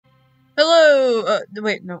Hello,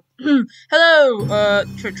 wait, no. Hello,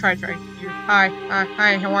 try. Hi,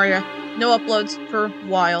 how are ya? No uploads for a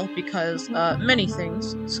while because, many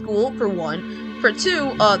things. School, for one. For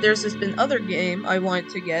two, there's this been other game I wanted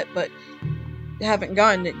to get, but haven't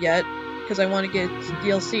gotten it yet, because I want to get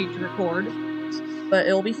DLC to record. But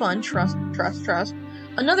it'll be fun, trust.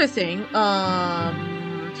 Another thing,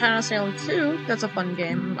 Counter Sailing 2, that's a fun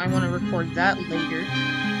game. I want to record that later.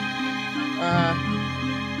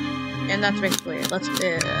 And that's basically it. Let's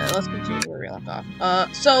continue where we left off.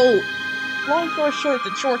 So, long story short, the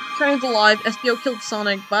train's alive, SBO killed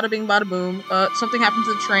Sonic, bada bing, bada boom, something happened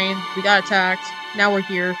to the train, we got attacked, now we're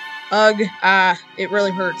here. Ugh, it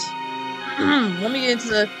really hurts. Let me get into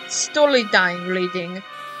the story time reading.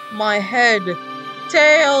 My head,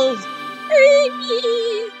 tails,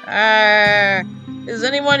 is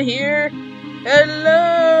anyone here?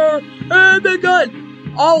 Hello? Oh my god!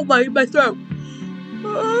 Oh my throat!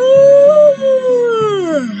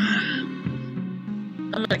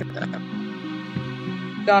 I'm gonna get that out.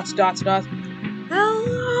 Dots. Hello!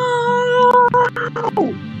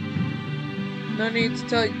 No need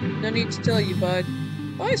to tell you, bud.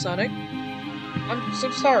 Bye, Sonic. I'm so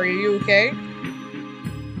sorry, are you okay?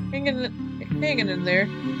 Hanging in there.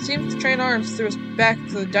 Seems the train arms threw us back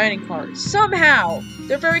to the dining car. Somehow!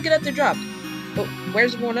 They're very good at their job. But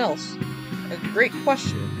where's everyone else? A great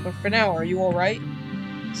question, but for now, are you alright?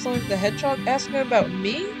 Sonic the Hedgehog asking about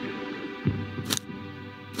me?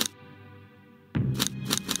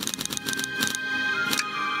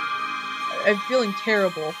 I'm feeling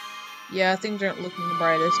terrible. Yeah, things aren't looking the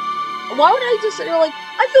brightest. Why would I just sit here like,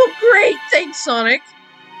 I feel great, thanks, Sonic!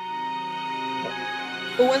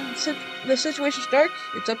 But when the situation's dark,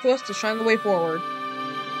 it's up to us to shine the way forward.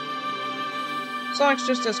 Sonic's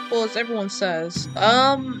just as cool as everyone says.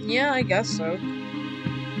 Yeah, I guess so.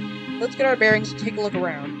 Let's get our bearings and take a look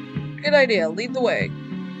around. Good idea, lead the way.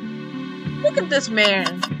 Look at this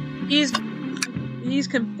man. He's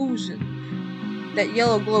confused. That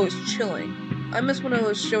yellow glow is chilling. I miss when it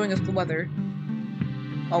was showing us the weather.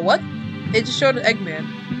 Oh, what? It just showed an Eggman.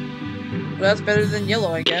 Well, that's better than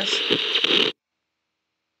yellow, I guess.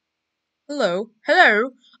 Hello.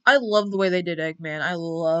 I love the way they did Eggman. I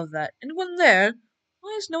love that. Anyone there?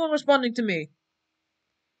 Why is no one responding to me?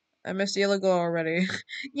 I missed the yellow glow already.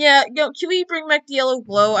 Yeah, can we bring back the yellow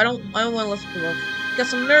glow? I don't want to listen to it. Got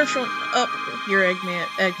some nerve showing up here,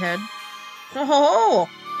 Egghead. Oh,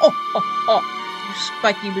 you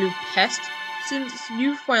spiky blue pest. Seems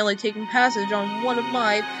you've finally taken passage on one of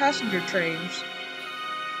my passenger trains.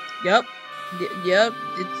 Yep.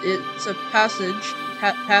 It's a passage.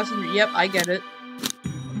 Passenger. Yep, I get it.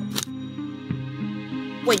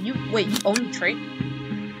 Wait, you own the train?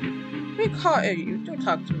 Who caught you? Don't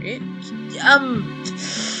talk to me.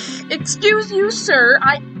 Excuse you, sir.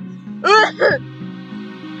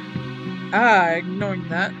 Ignoring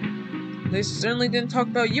that. They certainly didn't talk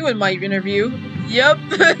about you in my interview. Yep.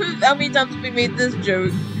 How many times have we made this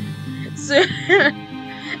joke? So,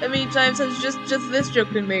 how many times has just this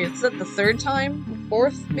joke been made? Is that the third time?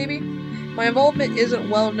 Fourth, maybe? My involvement isn't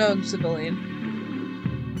well known, civilian.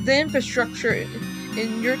 The infrastructure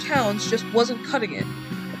in your towns just wasn't cutting it.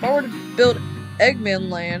 If I were to build Eggman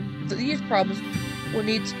Land, these problems would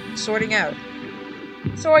need sorting out.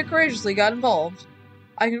 So I courageously got involved.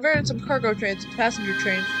 I converted some cargo trains to passenger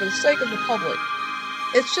trains for the sake of the public.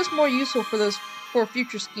 It's just more useful for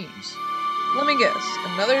future schemes. Let me guess,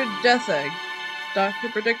 another death egg. Dr.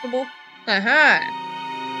 Predictable? Aha!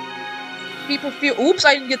 People feel— oops,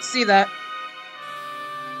 I didn't get to see that.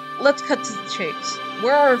 Let's cut to the chase.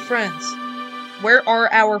 Where are our friends? Where are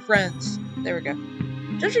our friends? There we go.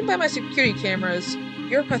 Judging by my security cameras,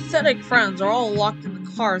 your pathetic friends are all locked in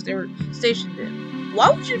the cars they were stationed in. Why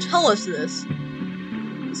would you tell us this?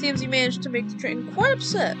 It seems you managed to make the train quite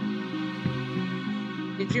upset.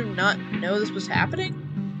 Did you not know this was happening?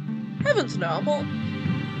 Heavens no,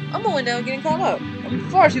 I'm only now getting caught up. I'm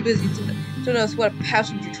far too busy to notice what a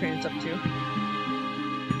passenger train is up to.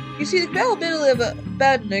 You see, the availability of a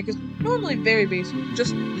badnik is normally very basic.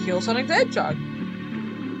 Just kill Sonic the Hedgehog.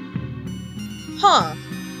 Huh.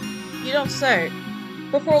 You don't say.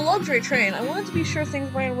 But for a luxury train, I wanted to be sure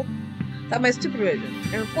things ran without my supervision,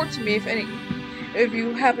 and report to me if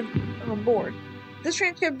you happen on board. This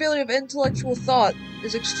train's capability of intellectual thought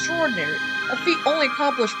is extraordinary, a feat only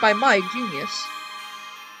accomplished by my genius.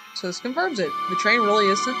 So this confirms it. The train really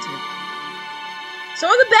is sentient.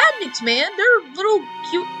 Some of the badniks, man! They're little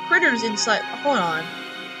cute critters inside. Hold on.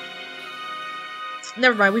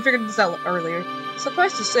 Never mind, we figured this out earlier.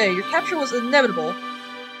 Suffice to say, your capture was inevitable.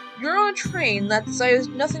 You're on a train that desires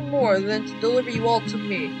nothing more than to deliver you all to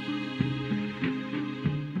me.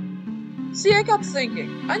 See, I got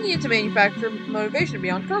thinking. I need to manufacture motivation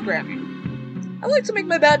beyond programming. I like to make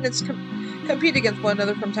my badmints compete against one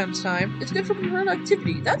another from time to time. It's good for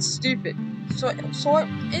productivity. That's stupid. So I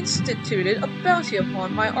instituted a bounty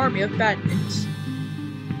upon my army of badmints.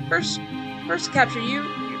 First to capture you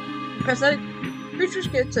pathetic creatures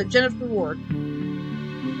gets a generous reward.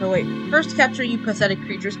 No wait, first to capture you pathetic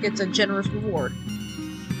creatures gets a generous reward.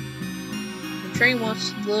 The train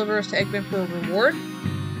wants to deliver us to Eggman for a reward?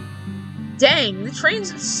 Dang, the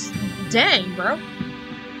train's... Dang, bro.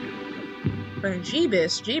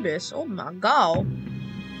 Jeebus, oh my god.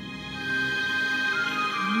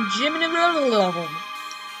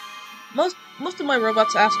 Most of my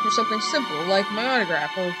robots ask for something simple, like my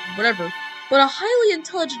autograph or whatever, but a highly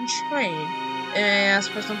intelligent train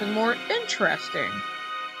asks for something more interesting.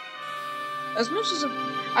 As much as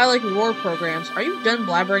I like reward programs, are you done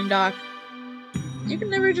blabbering, Doc? You can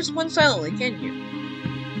never just win silently, can you?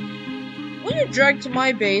 When you're dragged to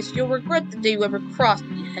my base, you'll regret the day you ever crossed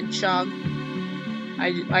me, Hedgehog.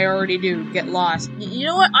 I already do. Get lost. You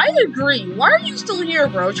know what? I agree. Why are you still here,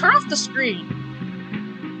 bro? Turn off the screen.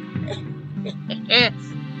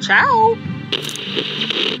 Ciao!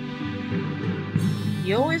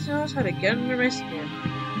 He always knows how to get under my skin.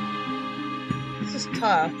 This is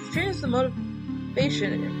tough. The train is the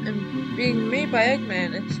motivation, and being made by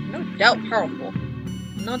Eggman, it's no doubt powerful.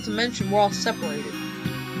 Not to mention, we're all separated.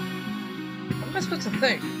 What am I supposed to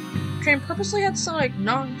think? The train purposely had Sonic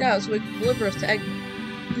knocked out so it could deliver us to Eggman.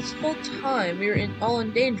 This whole time, we were all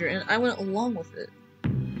in danger, and I went along with it.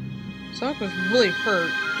 Sonic was really hurt.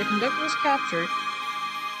 The conductor was captured.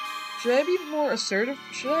 Should I have been more assertive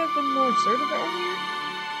earlier?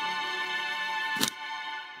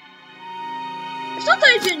 It's not that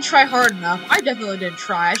I didn't try hard enough. I definitely didn't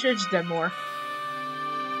try. I should have just done more.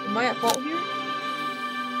 Am I at fault here?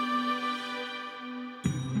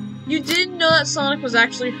 You didn't know that Sonic was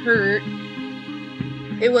actually hurt.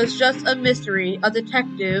 It was just a mystery, a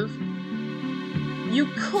detective. You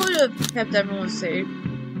could have kept everyone safe.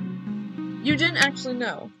 You didn't actually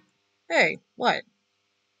know. Hey, what?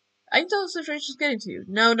 I can tell the situation's getting to you.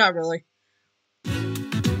 No, not really.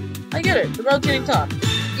 I get it. The road's getting tough.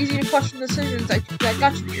 It's easy to question decisions that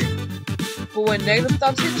got you here. But when negative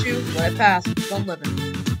thoughts hit you, let it pass. Keep on living.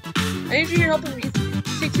 I need you helping me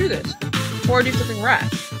think through this before I do something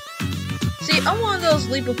rash. See, I'm one of those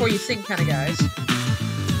leap before you think kind of guys.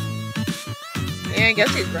 Yeah, I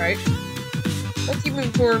guess he's right. Let's keep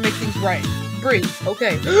moving forward and make things right. Breathe.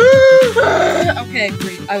 Okay. Okay,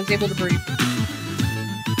 breathe. I was able to breathe.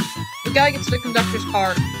 The guy gets to the conductor's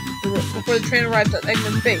car before the train arrives at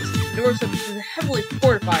Eggman's base. The doors have been heavily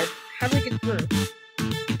fortified. How do we get through?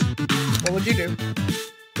 What would you do?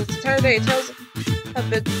 This entire day, Tails have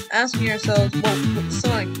been asking ourselves, what would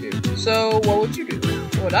Sonic do? So, what would you do?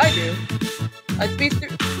 What would I do? I'd speed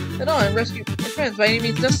through it on and rescue my friends by any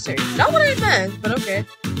means necessary. Not what I meant, but okay.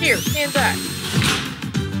 Here, stand back.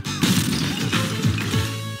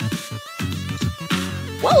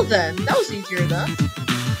 Well then, that was easier enough.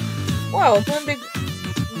 Wow, with one big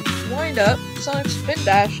wind up, Sonic's spin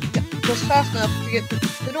dash was fast enough to get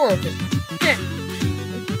the door open.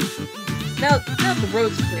 Now that the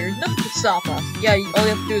road's cleared, nothing can stop us. Yeah, all you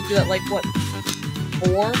have to do is do that, like, what,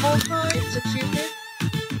 4 more times? Excuse me?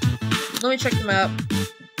 Let me check the map.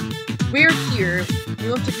 We're here.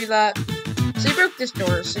 You have to do that. So you broke this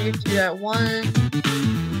door, so you have to do that 1,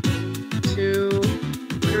 2,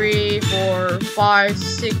 3, 4, 5,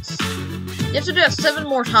 6. You have to do that 7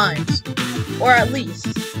 more times. Or at least.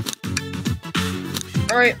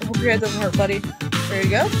 Alright, hope your head doesn't hurt, buddy. Ready to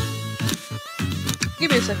go? Give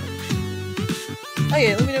me a second. Oh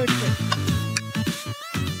yeah, let me know what you think.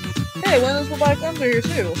 Hey, one of those robotic arms are here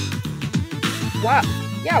too. Wow.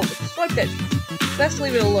 Yeah, let's swipe that. Best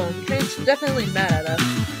leave it alone. The train's definitely mad at us.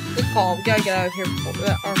 Good call. We gotta get out of here before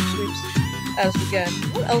that arm sweeps at us again.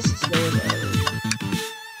 What else is there about it?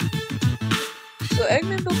 So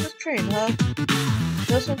Eggman built this train, huh?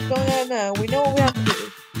 That's what's going on now. We know what we have to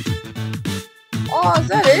do. Oh, is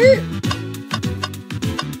that it?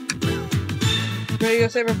 Ready to go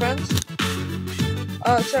save our friends?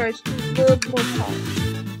 Sorry, just a little more time.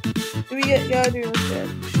 Do we gotta do instead?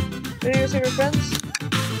 Ready to go save our friends?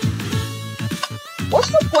 What's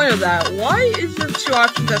the point of that? Why is there 2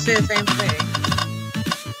 options that say the same thing?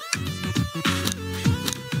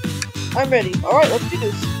 I'm ready. Alright, let's do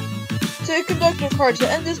this. Take a conductor card to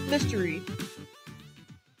end this mystery.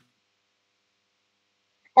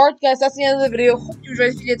 Alright guys, that's the end of the video. Hope you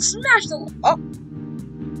enjoyed. If you did, smash the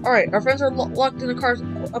Alright, our friends are locked in the cars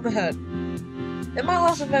up ahead. In my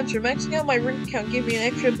last adventure, maxing out my ring count gave me an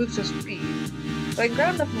extra boost of speed. If I can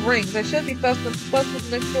grab enough rings, I should be fast enough to bust up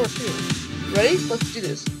next door too. Ready? Let's do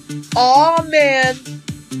this. Aw, man!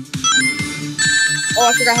 Oh,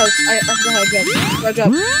 I forgot how to jump. I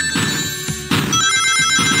jump.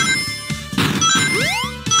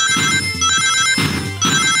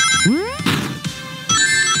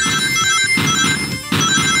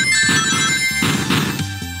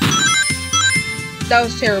 That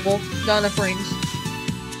was terrible. Not enough rings.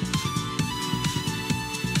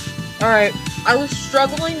 Alright, I was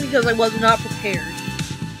struggling because I was not prepared.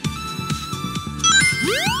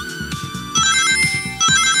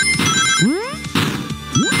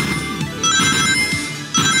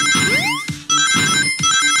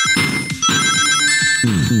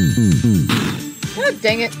 God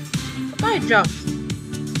dang it. I jumped.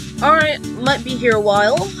 Alright, might be here a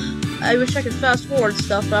while. I wish I could fast forward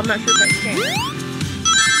stuff, but I'm not sure if I can.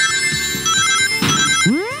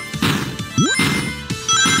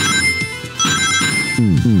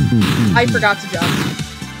 I forgot to jump.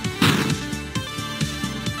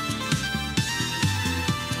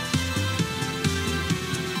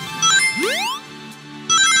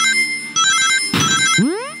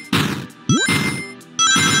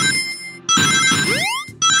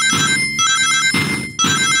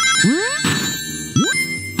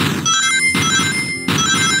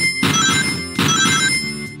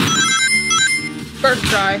 First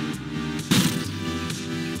try.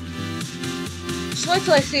 Just wait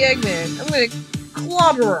till I see Eggman. I'm gonna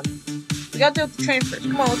clobber him. We gotta deal with the train first.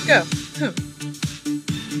 Come on, let's go.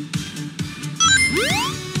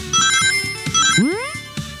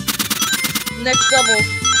 Next level.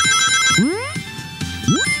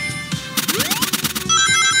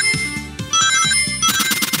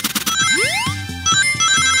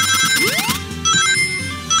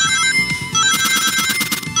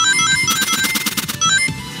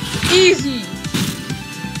 Easy!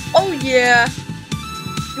 Oh yeah!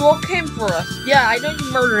 You all came for us. Yeah, I know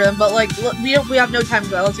you murdered him, but like, we have no time to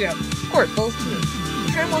go. Let's go. Of course, let's do it.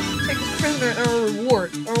 The train wants to take us prisoner and our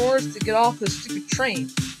reward. Our reward is to get off this stupid train.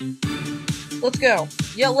 Let's go.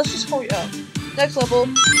 Yeah, let's just hurry up. Next level.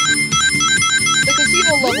 The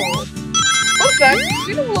casino level. Fun fact, the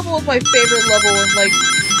casino level is my favorite level in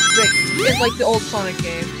like the old Sonic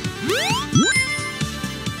games.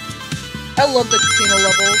 I love the casino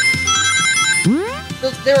levels.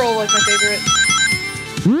 They're all like my favorite.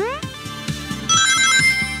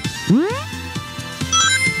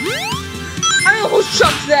 I almost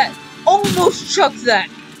chucked that! Almost chucked that!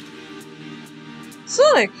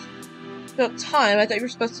 Sonic! About time, I thought you were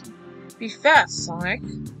supposed to be fast, Sonic.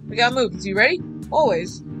 We gotta move. Is you ready?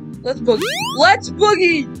 Always. Let's boogie. Let's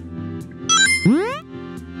boogie!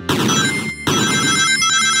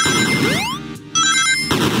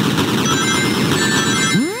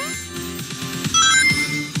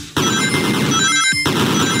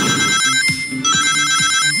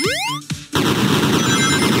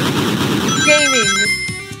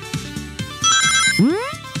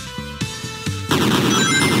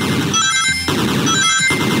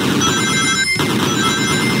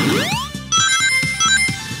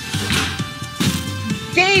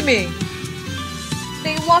 Gaming!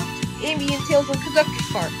 They locked Amy and Tails on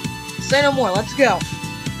Conductor's car. Say no more, let's go.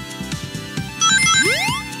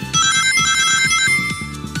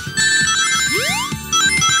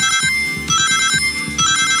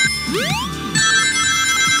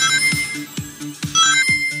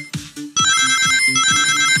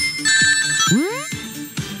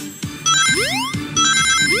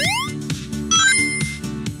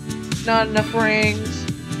 Not enough rings.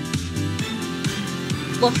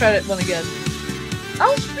 Let's try that one again. I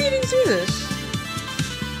was speeding through this.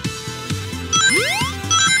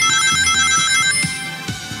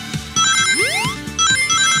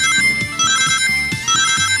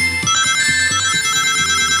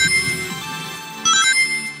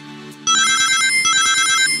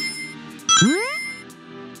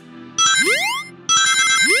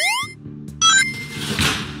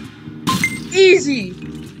 Easy!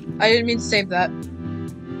 I didn't mean to save that.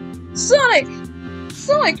 Sonic!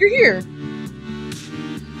 Sonic, you're here!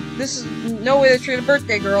 This is no way to treat a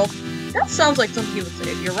birthday girl. That sounds like something you would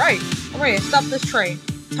say. You're right. I'm ready to stop this train.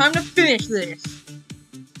 Time to finish this.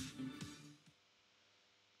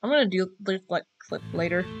 I'm gonna deal with this clip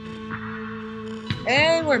later.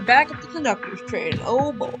 And we're back at the conductor's train.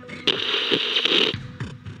 Oh boy.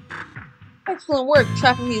 Excellent work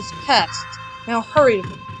tracking these pests. Now hurry to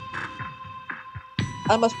me.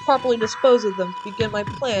 I must properly dispose of them to begin my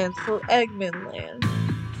plans for Eggman Land.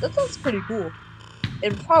 That sounds pretty cool.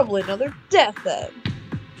 And probably another death then.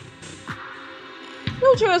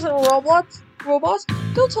 Don't turn us into robots.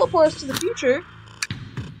 Don't teleport us to the future.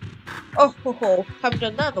 Oh ho ho, haven't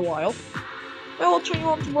done that in a while. I will turn you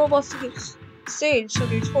on to robots to get stage some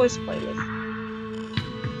of your toys to play with.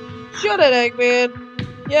 Shut it, Eggman!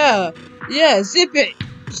 Yeah, zip it!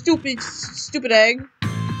 Stupid egg. I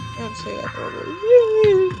don't say that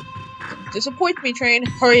normally. Disappoint me, train.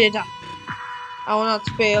 Hurry it up. I will not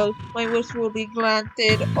fail. My wish will be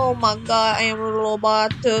granted. Oh my god, I am a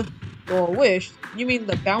robot. Your wish? You mean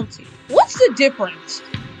the bounty? What's the difference?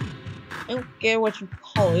 I don't care what you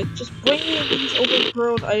call it. Just bring me these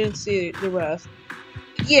overgrown. I didn't see the rest.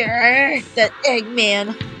 Yeah, that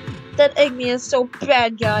Eggman. That Eggman is so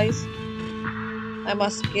bad, guys. I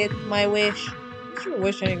must get my wish. What's your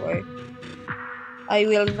wish anyway? I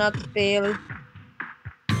will not fail.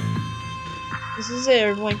 This is it,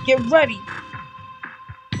 everyone. Get ready.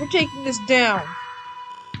 We're taking this down.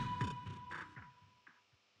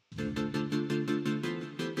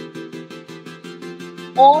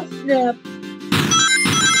 Oh snap.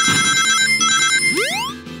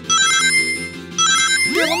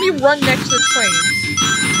 Here, let me run next to the train.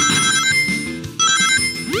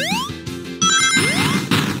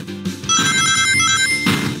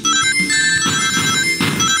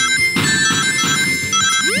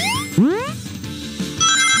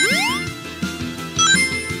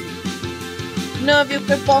 None of you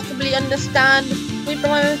could possibly understand. We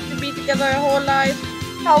promised to be together our whole lives.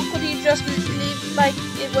 How could he just leave like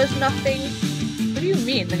it was nothing? What do you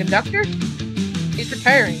mean, the conductor? He's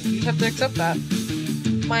retiring. You just have to accept that.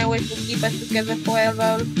 My wish will keep us together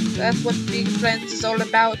forever. That's what being friends is all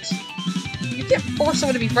about. You can't force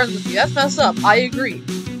someone to be friends with you. That's messed up. I agree.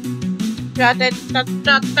 Alright,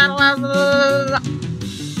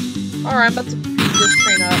 I'm about to beat this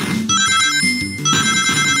train up.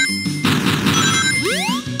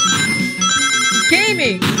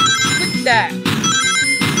 Gaming! Look at that!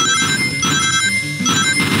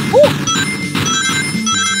 Woo!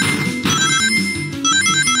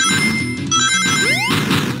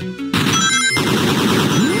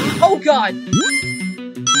 Oh god!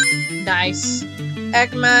 Nice.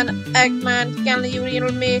 Eggman, can you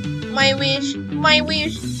hear me? My wish!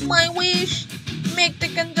 Make the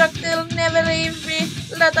conductor never leave me.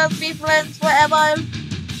 Let us be friends forever.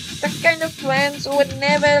 The kind of friends who would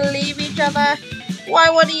never leave each other. Why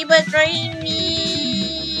would he betray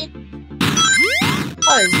me?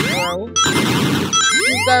 Cuz, bro.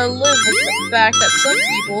 You gotta live with the fact that some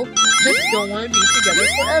people just don't want to be together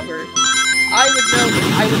forever. I would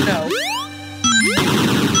know.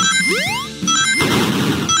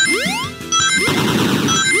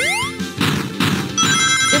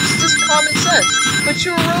 It's just common sense. But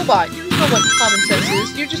you're a robot. You don't know what common sense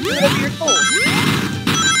is. You just do whatever you're told.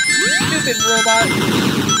 Stupid robot.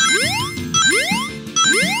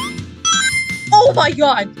 Oh my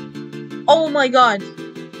god! Oh my god!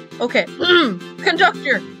 Okay.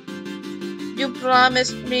 Conductor! You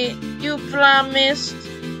promised me. You promised.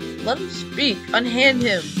 Let him speak. Unhand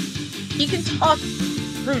him. He can talk.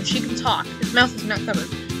 Rude, she can talk. His mouth is not covered.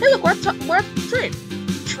 Hey look, we're at the train.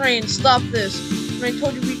 Train, stop this. When I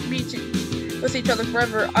told you we'd be with each other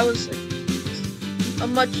forever, I was a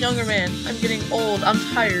much younger man. I'm getting old. I'm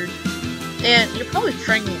tired. And you're probably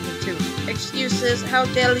strangling me too. Excuses. How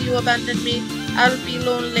dare you abandon me? I'll be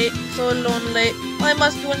lonely. So lonely. Why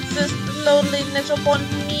must you insist loneliness upon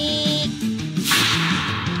me?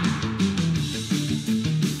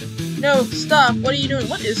 No, stop. What are you doing?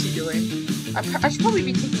 What is he doing? I should probably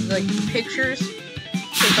be taking, like, pictures.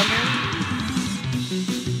 Okay, come here.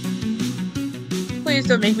 Please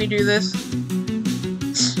don't make me do this.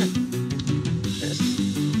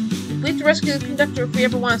 We have to rescue the conductor if we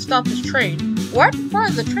ever want to stop this train. We're at the front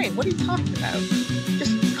of the train. What are you talking about?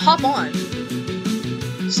 Just hop on.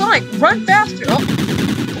 Sonic, run faster! Oh.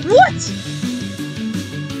 What?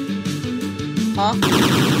 Huh?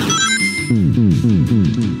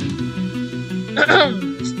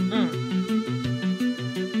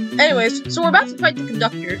 Anyways, so we're about to fight the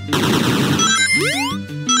conductor.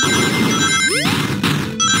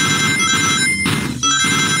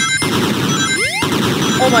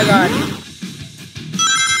 Oh my god.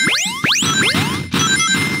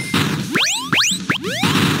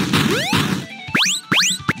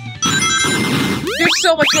 There's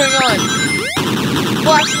so much going on.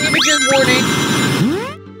 Flashing images warning.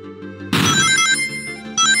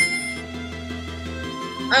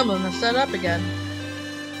 I almost messed that up again.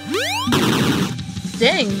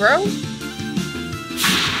 Dang, bro.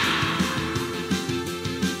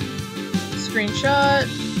 Screenshot.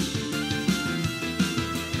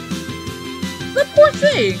 The poor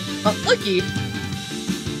thing! A flicky!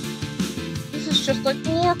 This is just like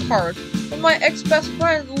the lore card. But my ex-best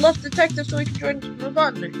friend left detective so he could join the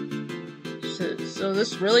fun. chances. So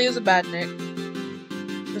this really is a bad Nick.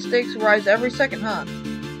 The stakes rise every second, huh?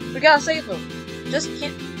 We gotta save him. Just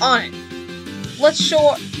keep on it. Let's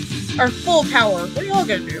show our full power. What are y'all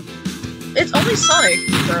gonna do? It's only Sonic,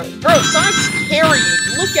 bro. Bro, Sonic's carrying.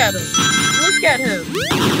 Look at him. Look at him.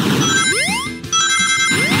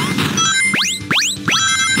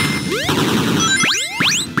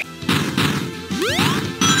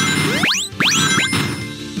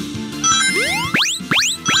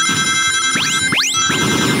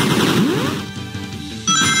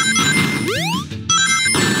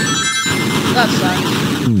 That sucks.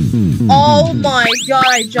 Oh my god,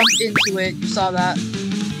 I jumped into it. You saw that.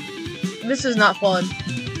 This is not fun.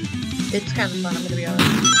 It's kind of fun, I'm gonna be honest.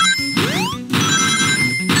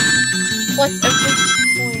 Like every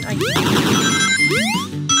point I can.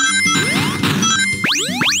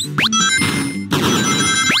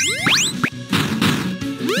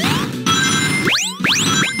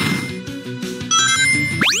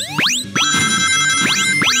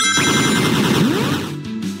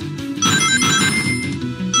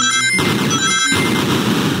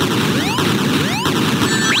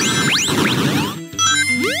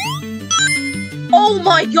 Oh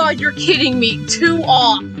my god, you're kidding me! 2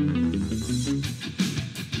 off!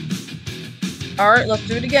 Alright, let's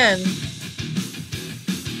do it again.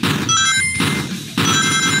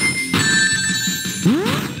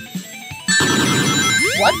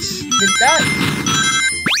 What? Did that?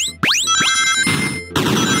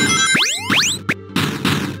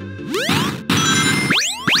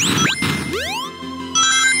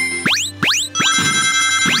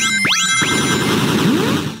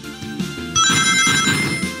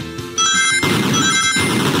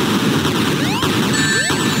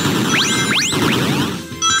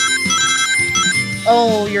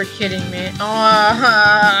 Oh, you're kidding me.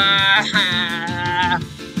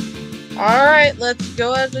 Alright, let's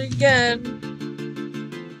go at it again.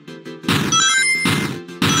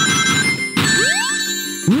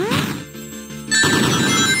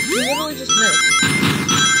 You literally just missed.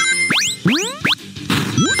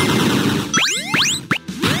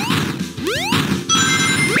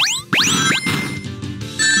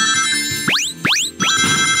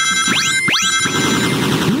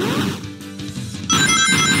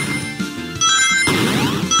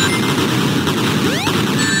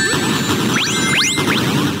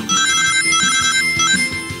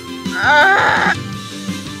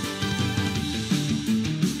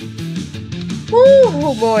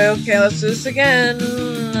 Oh boy, okay, let's do this again.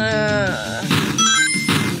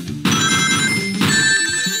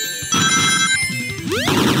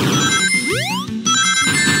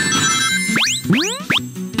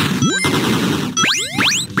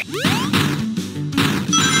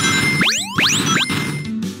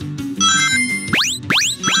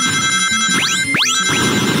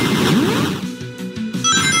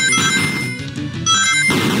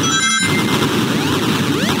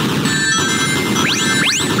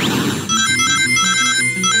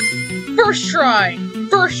 First try!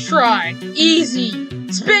 First try! Easy!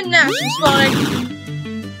 Spin Nash, Sonic!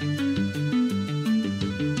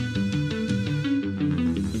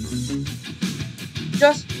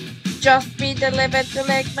 Just be delivered to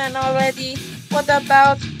Lakeman already. What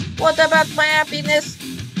about my happiness?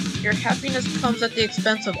 Your happiness comes at the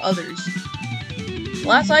expense of others.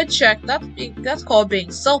 Last I checked, that's called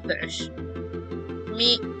being selfish.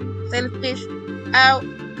 Me, selfish. Ow.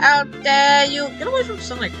 How dare you! Get away from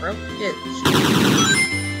Sonic, bro.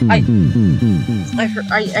 I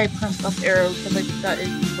pressed up arrow because I thought it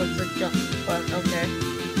was a jump, but okay.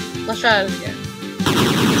 Let's try it again.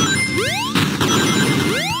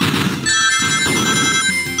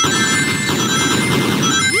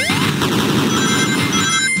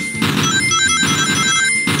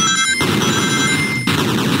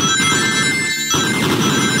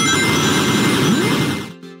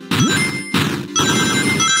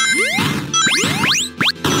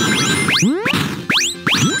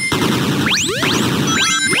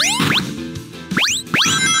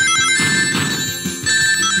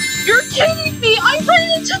 You're kidding me! I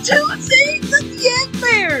ran into 2 things at the end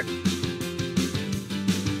there!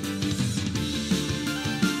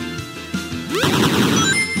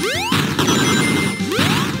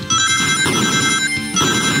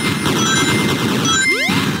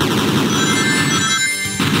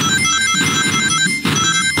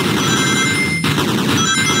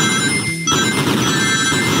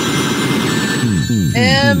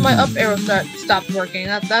 And my up arrow stopped working.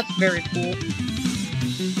 That's very cool.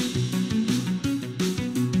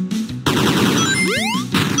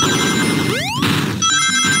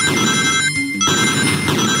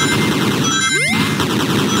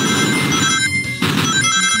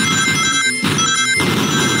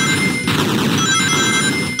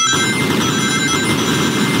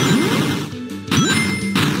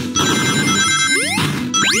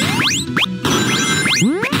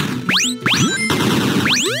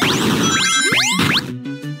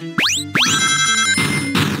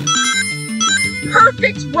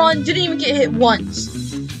 didn't even get hit once.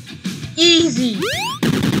 Easy.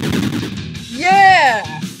 Yeah.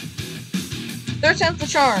 Third time's the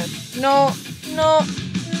charm. No.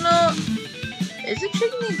 Is it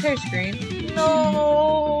shaking the entire screen?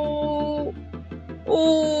 No.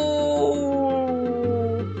 Oh.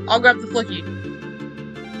 I'll grab the flicky.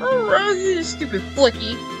 Alright, you stupid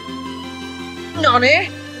flicky. Nani?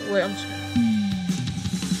 Wait, I'm just gonna...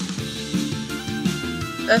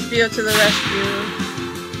 SBO to the rescue.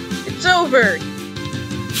 It's over!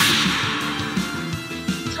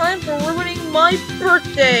 Time for ruining my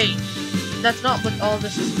birthday! That's not what all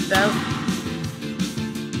this is about.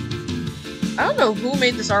 I don't know who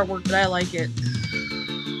made this artwork, but I like it.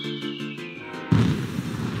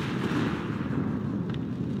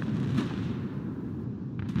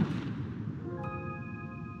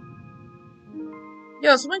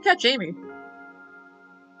 Yo, someone catch Amy.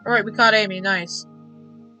 Alright, we caught Amy. Nice.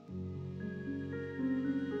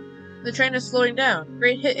 The train is slowing down.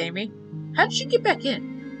 Great hit, Amy. How did she get back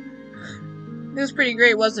in? It was pretty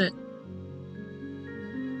great, wasn't it?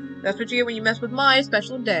 That's what you get when you mess with my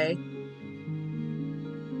special day.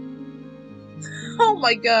 Oh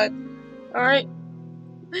my god. Alright.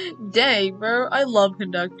 Dang, bro. I love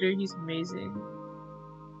Conductor. He's amazing.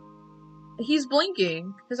 He's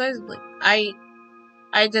blinking. His eyes blink.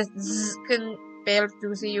 I just couldn't bear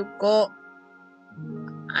to see you go.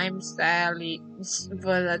 I'm sorry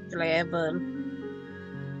for the trouble.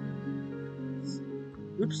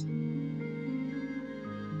 Oops.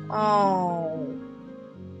 Oh.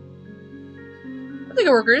 I think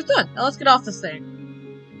our worker is done. Now let's get off this thing.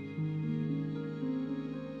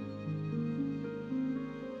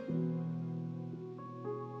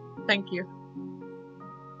 Thank you.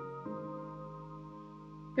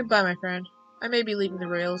 Goodbye, my friend. I may be leaving the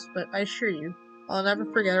rails, but I assure you, I'll never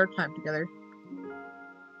forget our time together.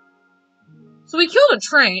 So we killed a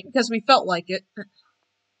train because we felt like it.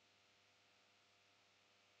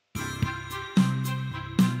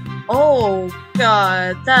 Oh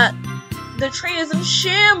god, the train is in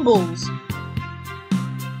shambles.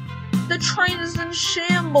 The train is in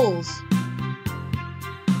shambles.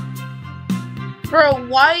 Bro,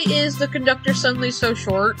 why is the conductor suddenly so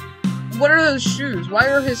short? What are those shoes? Why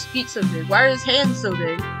are his feet so big? Why are his hands so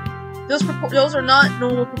big? Those are not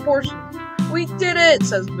normal proportions. We did it,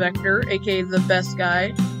 says Vector, aka the best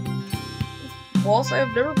guy. Well, I'll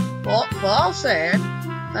say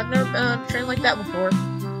I've never been on a train like that before.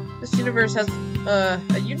 This universe has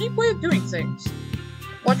a unique way of doing things.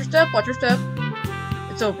 Watch your step, watch your step.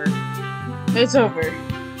 It's over. It's over.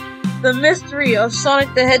 The mystery of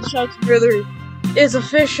Sonic the Hedgehog's brother is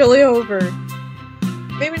officially over.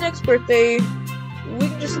 Maybe next birthday, we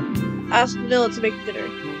can just ask Vanilla to make dinner.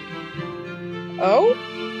 Oh?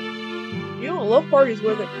 You don't love parties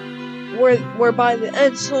where by the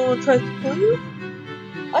end someone tries to kill you?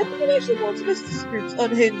 I think it actually wants miss this group's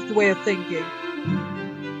unhinged way of thinking.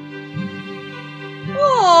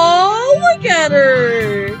 Oh, look at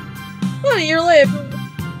her! Honey, you're late. I've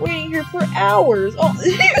been waiting here for hours. Oh,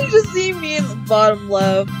 you can just see me in the bottom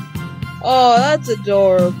left. Oh, that's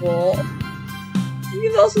adorable. You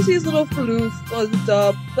can also see his little floof on the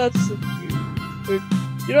top. That's so cute. But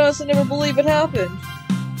you don't honestly never believe it happened.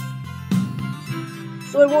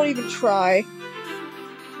 So I won't even try.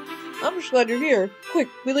 I'm just glad you're here. Quick,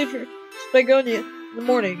 we leave for Spagonia in the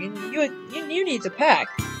morning, and you need to pack.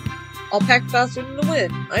 I'll pack faster than the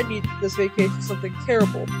wind. I need this vacation something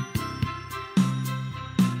terrible.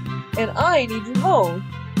 And I need you home.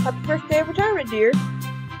 Happy first day of retirement, dear.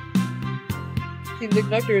 Seems the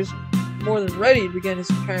conductor is more than ready to begin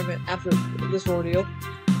his retirement after this ordeal.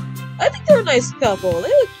 I think they're a nice couple. They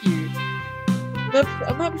look cute.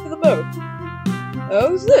 I'm happy for them both. Oh,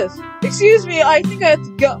 who's this? Excuse me, I think I have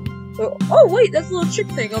to go. Oh wait, that's a little chick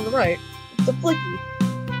thing on the right. It's a flicky.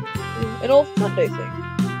 An old Sunday thing.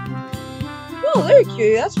 Oh, they're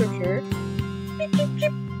cute, that's for sure. Beep, beep,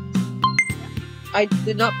 beep. I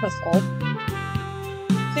did not press alt.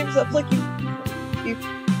 Seems that flicky, you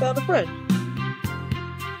found a friend.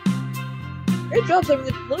 Great job saving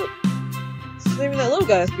that little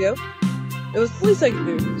guy, SBO. It was the least I could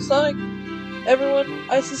do. Sonic, everyone,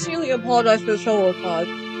 I sincerely apologize for the trouble it caused.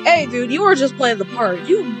 Hey, dude, you were just playing the part.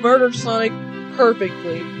 You murdered Sonic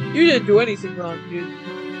perfectly. You didn't do anything wrong,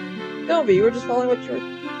 dude. Don't be. You were just following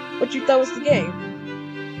what you thought was the game.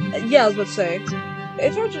 Yeah, I was about to say.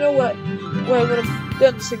 It's hard to know what I would have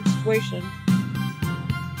done in the same situation.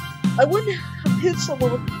 I wouldn't have hit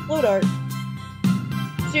someone with a flow dart.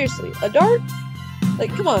 Seriously, a dart?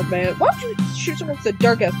 Like, come on, man. Why would you shoot someone with a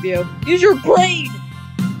dark FBO? Use your brain!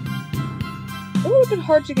 It would have been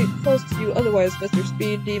hard to get close to you otherwise, Mr.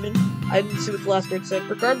 Speed Demon. I didn't see what the last word said.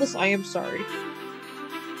 Regardless, I am sorry.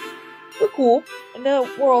 We're cool, and now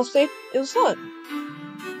we're all safe. It was fun.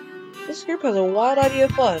 This group has a wild idea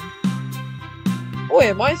of fun. Boy,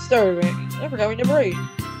 am I starving. I forgot we never ate.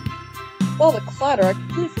 With all the clatter, I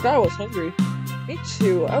completely forgot I was hungry. Me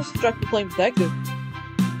too. I was distracted playing detective.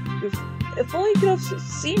 If only you could have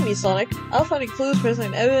seen me, Sonic. I was finding clues,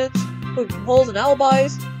 presenting evidence, poking holes and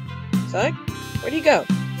alibis. Sonic, where'd you go?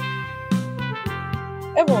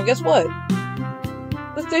 Everyone, guess what?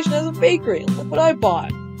 The station has a bakery, and look what I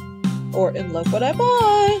bought. And look what I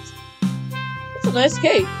bought! It's a nice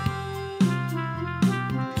cake.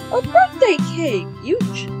 A birthday cake!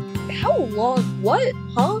 How long? What?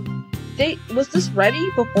 Huh? Was this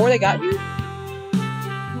ready before they got here?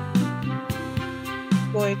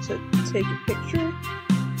 Going to take a picture.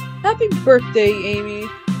 Happy birthday, Amy.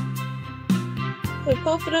 The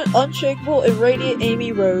confident, unshakable, and radiant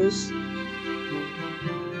Amy Rose.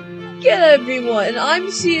 Look at everyone, and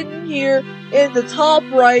I'm sitting here in the top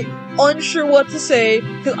right, unsure what to say,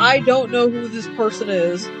 because I don't know who this person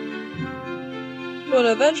is. To an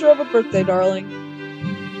adventure of a birthday, darling.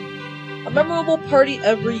 A memorable party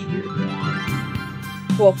every year.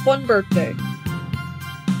 To a fun birthday.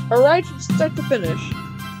 A ride from start to finish.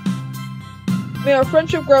 May our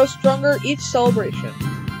friendship grow stronger each celebration.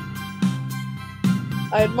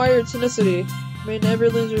 I admire your tenacity. May never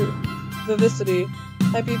lose your vivacity.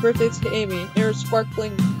 Happy birthday to Amy, and her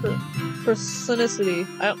sparkling personicity.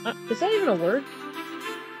 Is that even a word?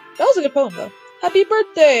 That was a good poem, though. Happy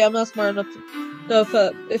birthday! I'm not smart enough to know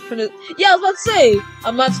yeah, I was about to say!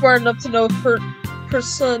 I'm not smart enough to know if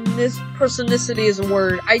personicity is a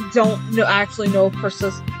word. I don't actually know if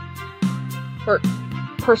personicity.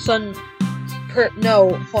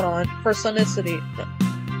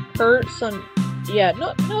 Yeah,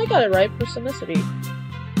 no, I got it right. Personicity.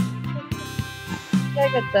 Yeah, I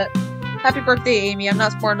get that. Happy birthday, Amy. I'm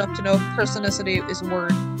not smart enough to know if personicity is a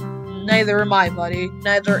word. Neither am I, buddy.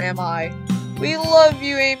 Neither am I. We love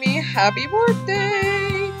you, Amy. Happy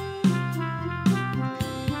birthday!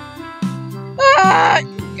 Ah,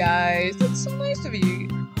 you guys. That's so nice of you.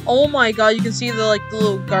 Oh my god, you can see the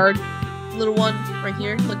little guard, little one right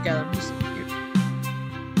here. Look at him. He's so cute.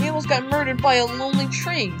 He almost got murdered by a lonely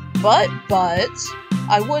train. But,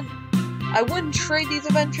 I wouldn't trade these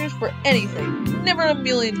adventures for anything. Never in a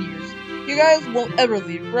million years. You guys won't ever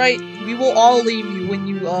leave, right? We will all leave you when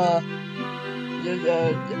you,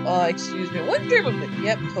 excuse me. One dream of it.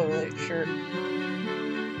 Yep, totally, sure.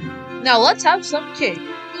 Now let's have some cake.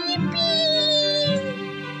 Yippee!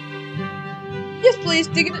 Yes, please,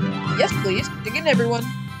 dig in. Yes, please, dig in, everyone.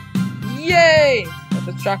 Yay!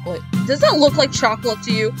 With chocolate. Does that look like chocolate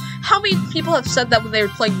to you? How many people have said that when they were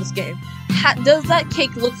playing this game? Does that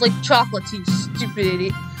cake look like chocolate to you, stupid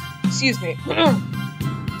idiot? Excuse me.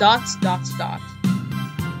 Dots. Can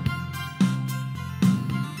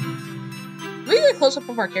we get a close-up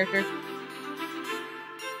of our character?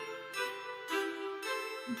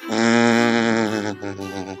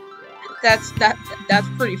 That's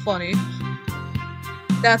pretty funny.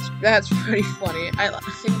 That's pretty funny. I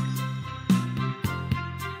think.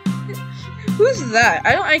 Who's that?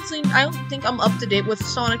 I don't think I'm up to date with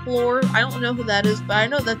Sonic lore. I don't know who that is, but I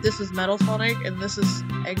know that this is Metal Sonic and this is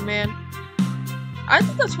Eggman. I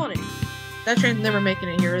think that's funny. That train's never making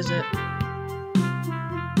it here, is it?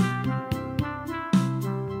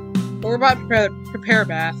 We're about to prepare a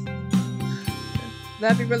bath.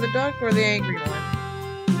 That be Brother Duck or the angry one?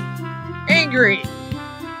 Angry!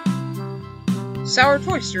 Sour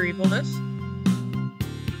Toyster evilness.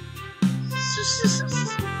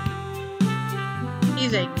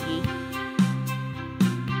 He's angry.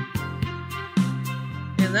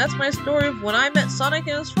 And that's my story of when I met Sonic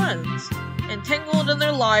and his friends, entangled in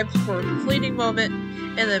their lives for a fleeting moment,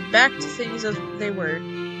 and then back to things as they were.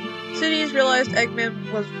 Cities realized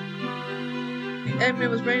Eggman was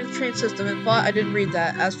running the train system and thought I didn't read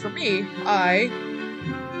that. As for me, I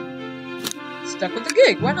stuck with the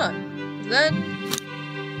gig. Why not? Then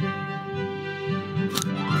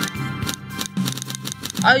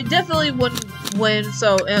I definitely wouldn't win,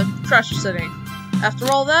 so, and trash sitting. After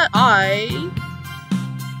all that, I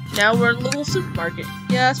now run a little supermarket.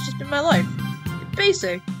 Yeah, that's just been my life.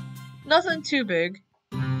 Basic. Nothing too big.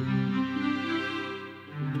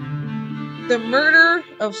 The murder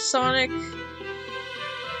of Sonic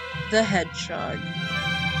the Hedgehog.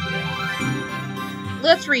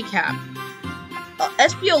 Let's recap.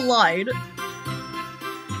 SBO lied.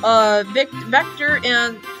 Vector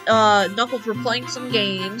and Knuckles were playing some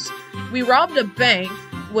games. We robbed a bank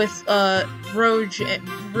with Rouge,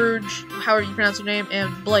 however you pronounce her name,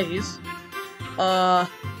 and Blaze.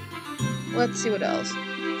 Let's see what else.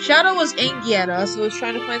 Shadow was angry at us, so was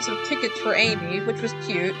trying to find some tickets for Amy, which was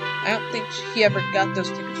cute. I don't think he ever got those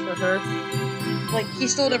tickets for her. Like, he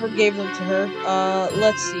still never gave them to her.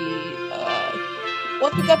 Let's see.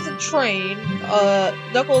 Once we got to the train,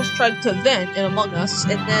 Knuckles tried to vent in Among Us,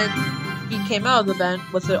 and then he came out of the vent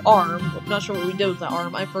with an arm. I'm not sure what we did with that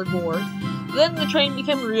arm, I forgot. Then the train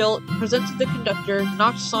became real, presented the conductor,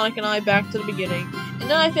 knocked Sonic and I back to the beginning, and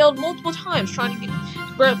then I failed multiple times trying to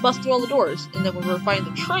bust through all the doors. And then we were fighting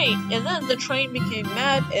the train, and then the train became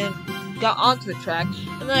mad and got onto the track,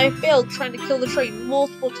 and then I failed trying to kill the train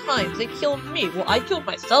multiple times. They killed me. Well, I killed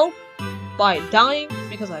myself by dying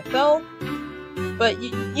because I fell. But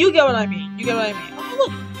you get what I mean. You get what I mean. Oh,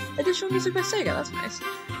 look! Additional music by Sega. That's nice.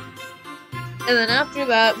 And then after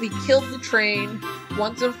that, we killed the train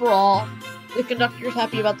once and for all. The conductor's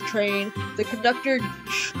happy about the train. The conductor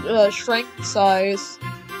shrank in size.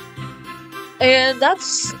 And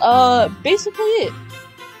that's, basically it.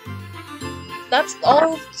 That's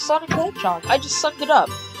all of Sonic the Hedgehog. I just summed it up.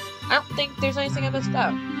 I don't think there's anything I missed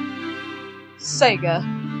out. Sega.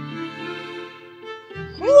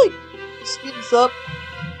 Can we, like, speed this up?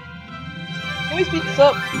 Can we speed this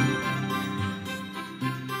up?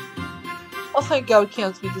 Oh, thank God we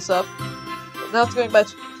can't speed this up. Now it's going by 2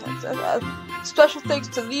 seconds. Special thanks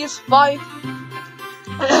to these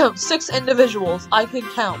 6 individuals. I can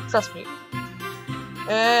count, trust me.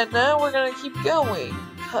 And now we're gonna keep going,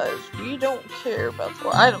 because we don't care about,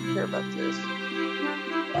 or I don't care about this.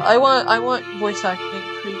 I want voice acting,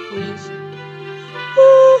 please.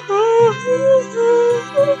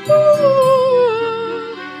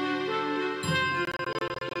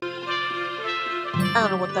 I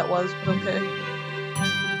don't know what that was, but okay.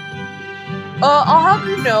 I'll have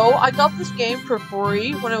you know, I got this game for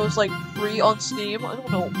free when it was, like, free on Steam. I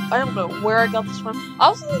don't know where I got this from. I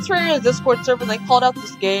was in this regular Discord server and they called out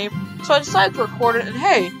this game, so I decided to record it, and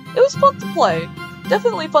hey, it was fun to play.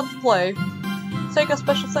 Definitely fun to play. Sega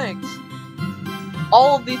special thanks.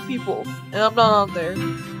 All of these people, and I'm not on there.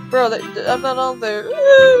 Bro, I'm not on there.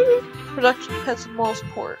 Production, pets, and moral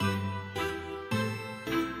support.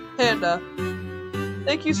 Panda.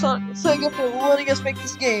 Thank you, Sega, for letting us make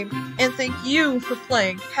this game, and thank you for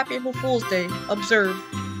playing. Happy April Fool's Day. Observe.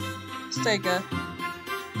 Sega.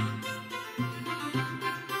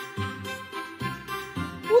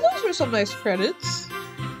 Well, those were some nice credits.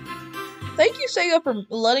 Thank you, Sega, for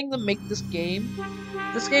letting them make this game.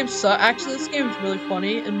 This game sucks. Actually, this game is really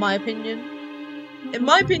funny, in my opinion. In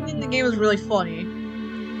my opinion, the game is really funny.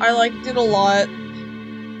 I liked it a lot,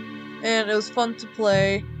 and it was fun to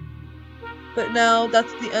play. But now,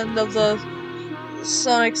 that's the end of the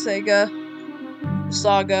Sonic Sega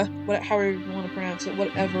saga, however you want to pronounce it,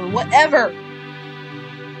 whatever!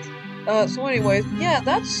 So anyways, yeah,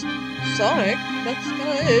 that's Sonic. That's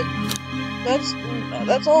kinda it.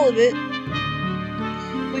 That's all of it.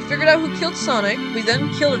 We figured out who killed Sonic, we then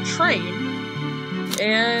killed a train,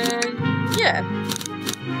 and yeah.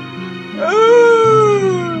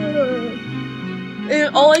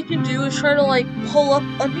 And all I can do is try to, like, pull up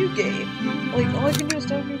a new game. Like, all I can do is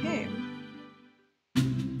start a new game.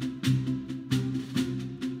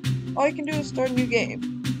 All I can do is start a new game.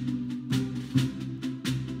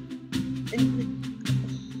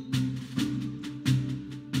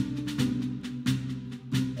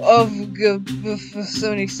 Of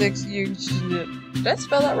 76 years. Did I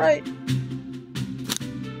spell that right?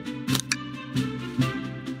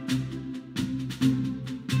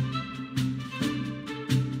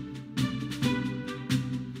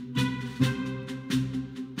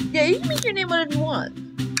 Yeah, you can make your name whatever you want.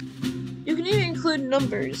 You can even include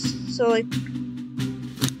numbers. So, like,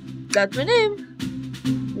 that's my name.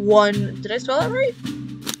 1. Did I spell that right?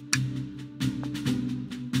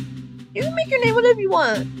 You can make your name whatever you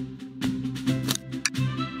want.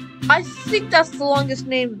 I think that's the longest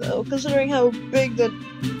name, though, considering how big the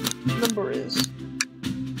number is.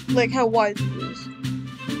 Like, how wide it is.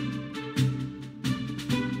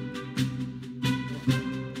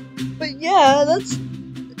 But yeah, that's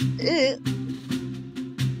it.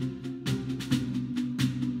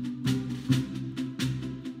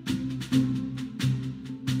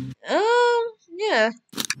 Yeah.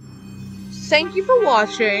 Thank you for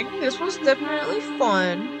watching. This was definitely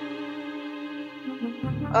fun.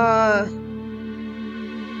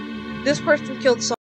 This person killed someone.